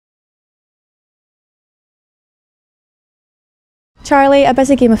Charlie, a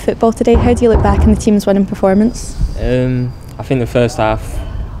busy game of football today. How do you look back on the team's winning performance? I think the first half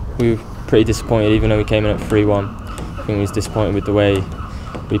we were pretty disappointed, even though we came in at 3-1. I think we was disappointed with the way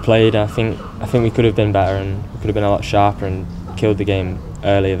we played. I think we could have been better, and we could have been a lot sharper and killed the game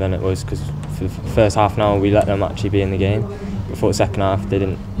earlier than it was, because for the first half an hour we let them actually be in the game. Before the second half they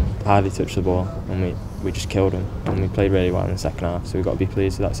didn't hardly touch the ball, and we just killed them, and we played really well in the second half, so we've got to be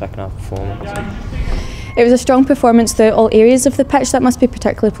pleased with that second half performance. It was a strong performance throughout all areas of the pitch. That must be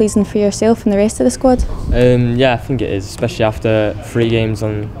particularly pleasing for yourself and the rest of the squad. Yeah, I think it is, especially after 3 games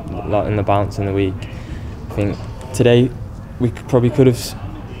in the bounce in the week. I think today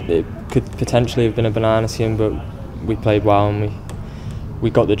it could potentially have been a banana skin, but we played well and we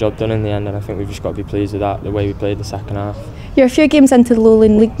got the job done in the end, and I think we've just got to be pleased with that, the way we played the second half. You're a few games into the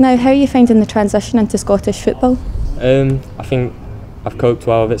Lowland League now. How are you finding the transition into Scottish football? I think I've coped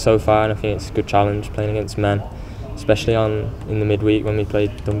well with it so far, and I think it's a good challenge playing against men, especially in the midweek when we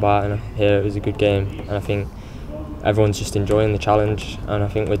played Dumbarton. Here it was a good game, and I think everyone's just enjoying the challenge, and I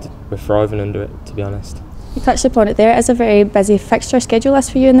think we're thriving under it, to be honest. You touched upon it there. It is a very busy fixture schedule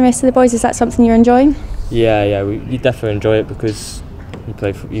list for you and the rest of the boys. Is that something you're enjoying? Yeah, you definitely enjoy it, because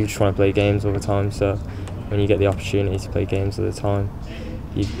you just want to play games all the time, so when you get the opportunity to play games all the time,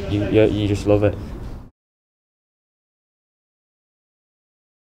 you just love it.